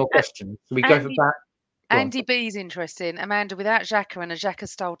 got any more questions? Should we go for that? Andy B's interesting. Amanda, without Xhaka and a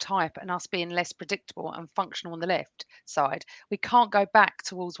Xhaka-style type and us being less predictable and functional on the left side, we can't go back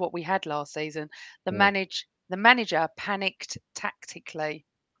towards what we had last season. The manager panicked tactically.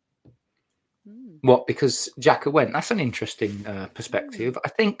 What? Because Xhaka went? That's an interesting perspective. I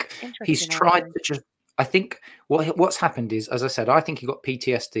think he's tried to just. I think what's happened is, as I said, I think he got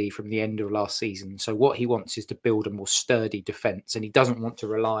PTSD from the end of last season. So what he wants is to build a more sturdy defence, and he doesn't want to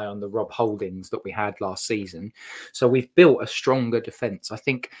rely on the Rob Holdings that we had last season. So we've built a stronger defence. I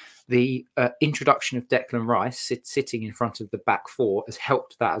think the introduction of Declan Rice sitting in front of the back four has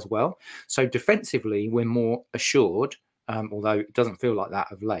helped that as well. So defensively, we're more assured, although it doesn't feel like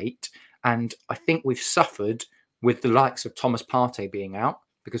that of late. And I think we've suffered with the likes of Thomas Partey being out,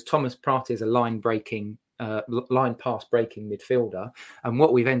 because Thomas Partey is a line pass breaking midfielder. And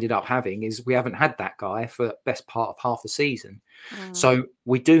what we've ended up having is we haven't had that guy for the best part of half the season. So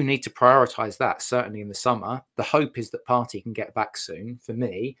we do need to prioritise that, certainly in the summer. The hope is that Partey can get back soon, for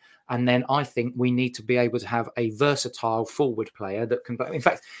me. And then I think we need to be able to have a versatile forward player that can play. In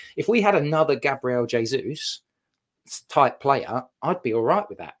fact, if we had another Gabriel Jesus type player, I'd be all right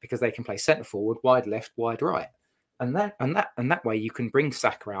with that, because they can play centre forward, wide left, wide right. And that way you can bring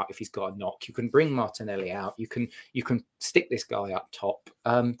Saka out if he's got a knock. You can bring Martinelli out. You can stick this guy up top.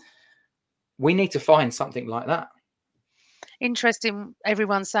 We need to find something like that. Interesting.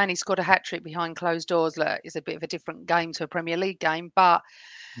 Everyone's saying he scored a hat-trick behind closed doors. Look, it's a bit of a different game to a Premier League game, but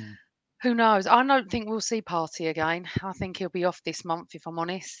who knows? I don't think we'll see Partey again. I think he'll be off this month, if I'm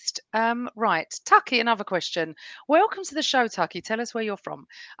honest. Right. Tucky, another question. Welcome to the show, Tucky. Tell us where you're from.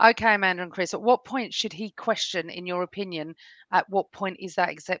 Okay, Amanda and Chris, at what point should he question, in your opinion? At what point is that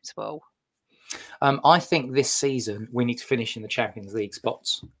acceptable? I think this season we need to finish in the Champions League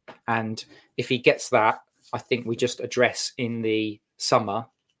spots. And if he gets that, I think we just address in the summer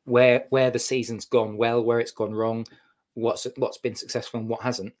where the season's gone well, where it's gone wrong, what's been successful and what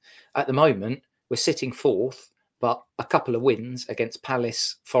hasn't. At the moment, we're sitting fourth, but a couple of wins against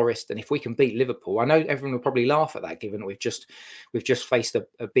Palace, Forest, and if we can beat Liverpool, I know everyone will probably laugh at that, given we've just faced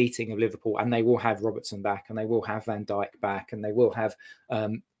a beating of Liverpool, and they will have Robertson back, and they will have Van Dijk back, and they will have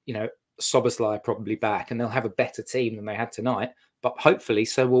Szoboszlai probably back, and they'll have a better team than they had tonight. But hopefully,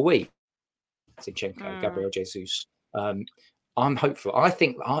 so will we. Zinchenko, Gabriel Jesus. I'm hopeful. I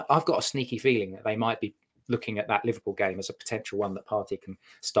think I've got a sneaky feeling that they might be looking at that Liverpool game as a potential one that Partey can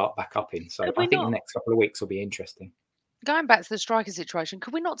start back up in. So I think the next couple of weeks will be interesting. Going back to the striker situation,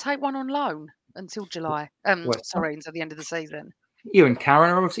 could we not take one on loan until July? Until the end of the season. You and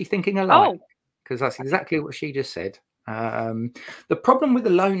Karen are obviously thinking alike, because that's exactly what she just said. The problem with the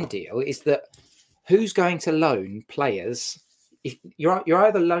loan deal is that who's going to loan players? If you're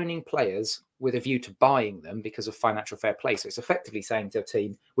either loaning players with a view to buying them because of financial fair play. So it's effectively saying to a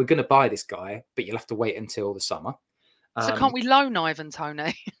team, we're going to buy this guy, but you'll have to wait until the summer. So can't we loan Ivan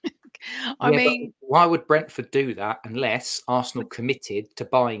Toney? I mean, why would Brentford do that unless Arsenal committed to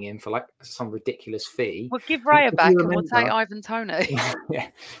buying him for like some ridiculous fee? Well, give Raya back and we'll take Ivan Toney. Yeah.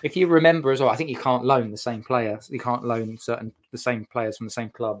 If you remember as well, I think you can't loan the same players. You can't loan the same players from the same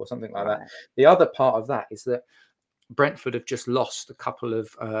club or something like that. The other part of that is that Brentford have just lost a couple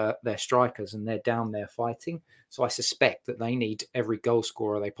of their strikers and they're down there fighting. So I suspect that they need every goal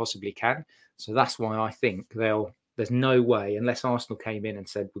scorer they possibly can. So that's why I think there's no way, unless Arsenal came in and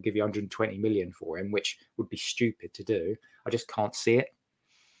said, we'll give you 120 million for him, which would be stupid to do. I just can't see it.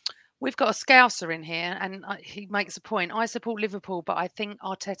 We've got a Scouser in here, and he makes a point. I support Liverpool, but I think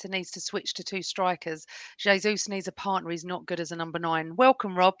Arteta needs to switch to two strikers. Jesus needs a partner. He's not good as a number 9.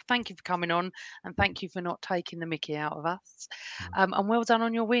 Welcome, Rob. Thank you for coming on, and thank you for not taking the mickey out of us. And well done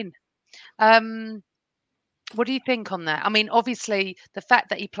on your win. What do you think on that? I mean, obviously, the fact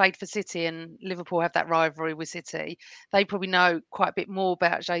that he played for City and Liverpool have that rivalry with City, they probably know quite a bit more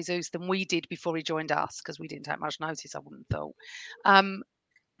about Jesus than we did before he joined us, because we didn't take much notice, I wouldn't have thought.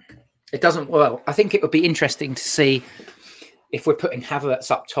 It doesn't. Well, I think it would be interesting to see if we're putting Havertz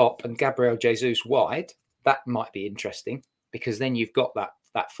up top and Gabriel Jesus wide. That might be interesting, because then you've got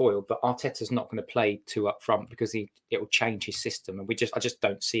that foil. But Arteta's not going to play 2 up front because it will change his system, and I just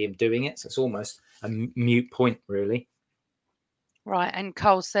don't see him doing it. So it's almost a mute point, really. Right, and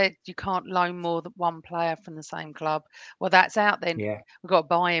Cole said you can't loan more than one player from the same club. Well, that's out then. Yeah, we've got to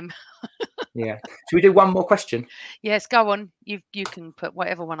buy him. Yeah. Should we do one more question? Yes, go on. You can put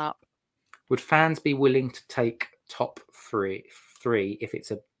whatever one up. Would fans be willing to take top three if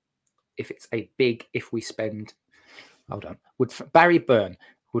it's a big if we spend? Hold on. Barry Byrne,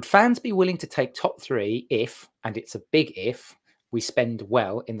 would fans be willing to take top 3 if, and it's a big if, we spend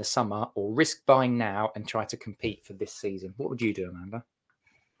well in the summer, or risk buying now and try to compete for this season? What would you do, Amanda?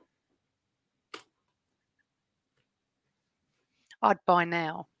 I'd buy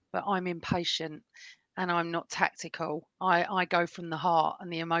now, but I'm impatient and I'm not tactical. I go from the heart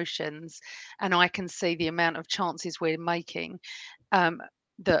and the emotions, and I can see the amount of chances we're making,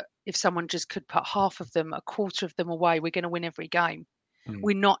 that if someone just could put half of them, a quarter of them away, we're going to win every game.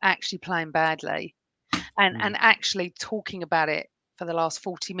 We're not actually playing badly. and actually talking about it for the last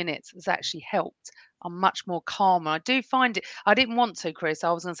 40 minutes has actually helped. I'm much more calmer. I do find it. I didn't want to, Chris.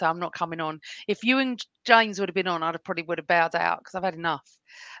 I was going to say I'm not coming on. If you and James would have been on, probably would have bowed out because I've had enough.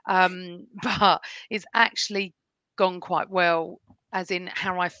 But it's actually gone quite well, as in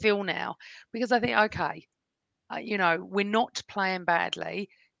how I feel now, because I think, okay, we're not playing badly.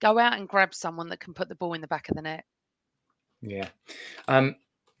 Go out and grab someone that can put the ball in the back of the net. Yeah, I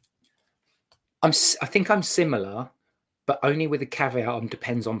think I'm similar, but only with a caveat on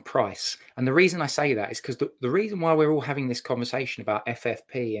depends on price. And the reason I say that is because the reason why we're all having this conversation about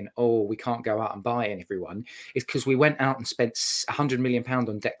FFP and, we can't go out and buy everyone is because we went out and spent £100 million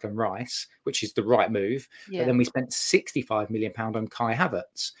on Declan Rice, which is the right move. Yeah. But then we spent £65 million on Kai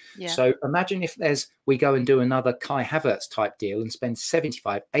Havertz. Yeah. So imagine if we go and do another Kai Havertz type deal and spend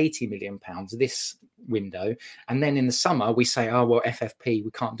 75, 80 million pounds this window. And then in the summer we say, FFP,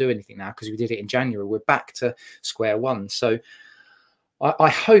 we can't do anything now because we did it in January. We're back to square one. So I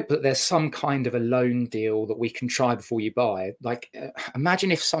hope that there's some kind of a loan deal that we can try before you buy. Like,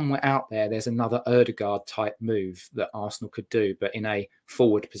 imagine if somewhere out there's another Ødegaard type move that Arsenal could do, but in a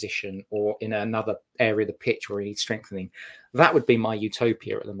forward position or in another area of the pitch where we need strengthening. That would be my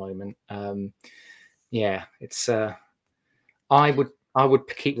utopia at the moment. It's. I would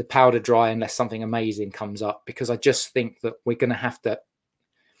keep the powder dry unless something amazing comes up, because I just think that we're going to have to.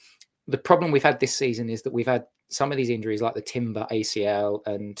 The problem we've had this season is that we've had some of these injuries, like the Timber ACL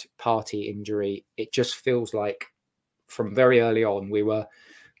and Partey injury. It just feels like from very early on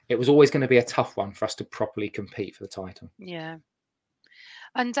it was always going to be a tough one for us to properly compete for the title. Yeah.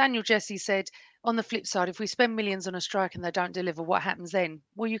 And Daniel Jesse said, on the flip side, if we spend millions on a striker and they don't deliver, what happens then?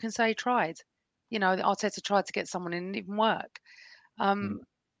 Well, you can say he tried. Arteta tried to get someone in and it didn't work.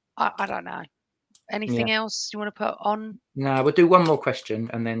 I don't know. Anything else you want to put on? No, we'll do one more question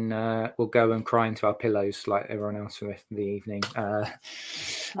and then we'll go and cry into our pillows like everyone else for the rest of the evening.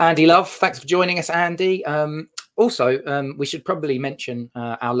 Andy Love, thanks for joining us, Andy. Also, we should probably mention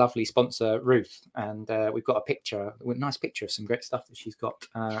our lovely sponsor, Ruth. And we've got a nice picture of some great stuff that she's got.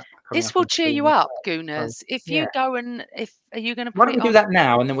 This will cheer you up, Gooners. If you go and are you going to put Why don't we do that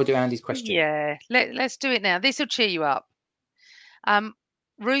now and then we'll do Andy's question? Yeah, let's do it now. This will cheer you up.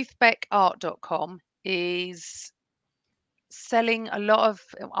 RuthBeckArt.com is selling a lot of.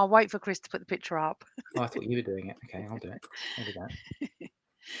 I'll wait for Chris to put the picture up. I thought you were doing it. Okay, I'll do it. I'll do that.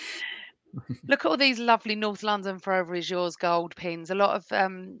 Look at all these lovely North London Forever Is Yours gold pins. A lot of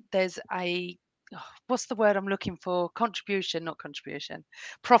there's what's the word I'm looking for? Not contribution.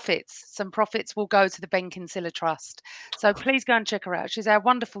 Profits. Some profits will go to the Ben Kinsella Trust. So please go and check her out. She's our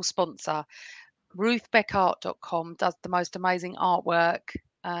wonderful sponsor. RuthBeckArt.com does the most amazing artwork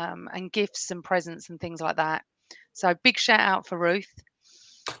and gifts and presents and things like that. So big shout out for Ruth.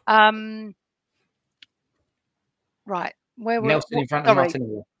 Right. Where Nelson in front of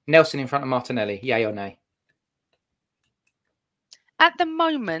Martinelli. Nelson in front of Martinelli. Yay or nay? At the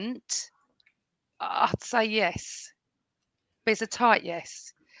moment, I'd say yes. But it's a tight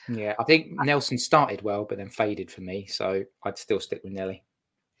yes. Yeah, I think Nelson started well, but then faded for me. So I'd still stick with Nelly.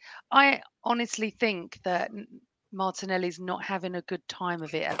 I honestly think that Martinelli's not having a good time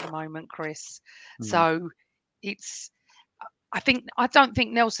of it at the moment, Chris. So I don't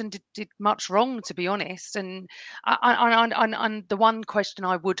think Nelson did much wrong, to be honest. And the one question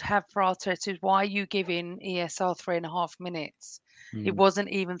I would have for Arteta is, why are you giving ESR 3.5 minutes? It wasn't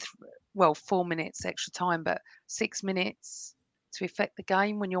even 4 minutes extra time, but 6 minutes to affect the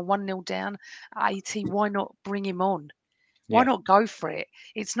game when you're 1-0 down. 80, why not bring him on? Why not go for it?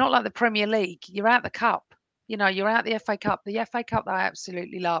 It's not like the Premier League. You're out the cup. You're out the FA Cup. The FA Cup that I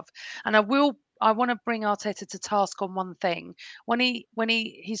absolutely love. And I want to bring Arteta to task on one thing. When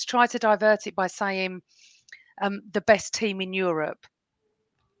he's tried to divert it by saying the best team in Europe,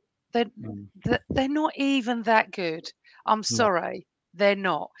 they're not even that good. I'm sorry, they're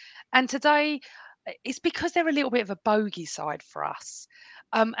not. And today, it's because they're a little bit of a bogey side for us.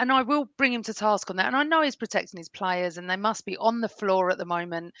 And I will bring him to task on that. And I know he's protecting his players and they must be on the floor at the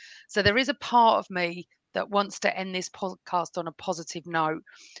moment. So there is a part of me that wants to end this podcast on a positive note.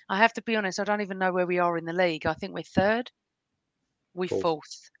 I have to be honest, I don't even know where we are in the league. I think we're third. We're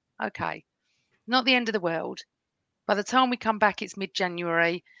fourth. Okay. Not the end of the world. By the time we come back, it's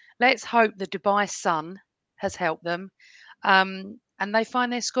mid-January. Let's hope the Dubai sun has helped them. And they find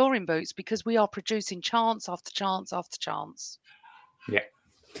their scoring boots, because we are producing chance after chance after chance. Yeah.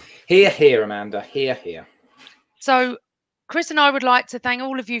 Here, Amanda. Here. So, Chris and I would like to thank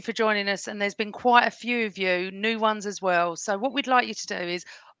all of you for joining us, and there's been quite a few of you, new ones as well. So what we'd like you to do is,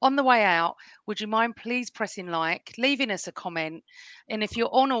 on the way out, would you mind please pressing like, leaving us a comment? And if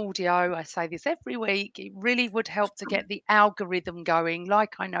you're on audio, I say this every week, it really would help to get the algorithm going,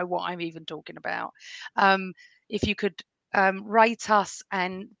 like I know what I'm even talking about. If you could rate us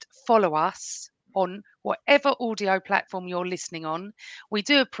and follow us on whatever audio platform you're listening on. We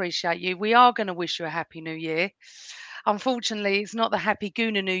do appreciate you. We are going to wish you a happy new year. Unfortunately, it's not the happy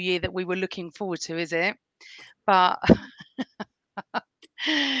Gooner New Year that we were looking forward to, is it? But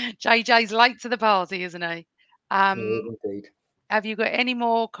JJ's late to the party, isn't he? Indeed. Have you got any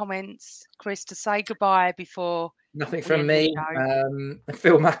more comments, Chris, to say goodbye before? Nothing from me.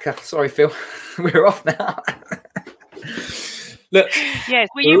 Phil Macker. Sorry, Phil. We're off now. Look. Yes,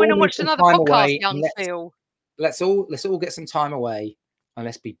 well, you went and watched another podcast, young Phil. Let's all get some time away and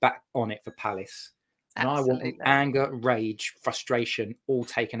let's be back on it for Palace. And absolutely. I want anger, rage, frustration all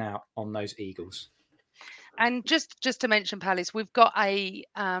taken out on those Eagles. And just to mention Palace, we've got a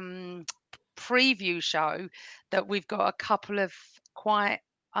preview show that we've got a couple of quite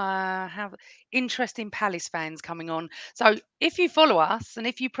interesting Palace fans coming on. So if you follow us and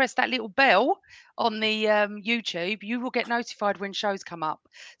if you press that little bell on the YouTube, you will get notified when shows come up.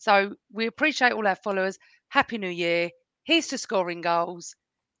 So we appreciate all our followers. Happy New Year. Here's to scoring goals.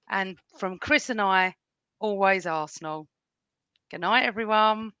 And from Chris and I, always Arsenal. Good night,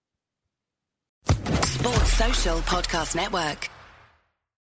 everyone. Sports Social Podcast Network.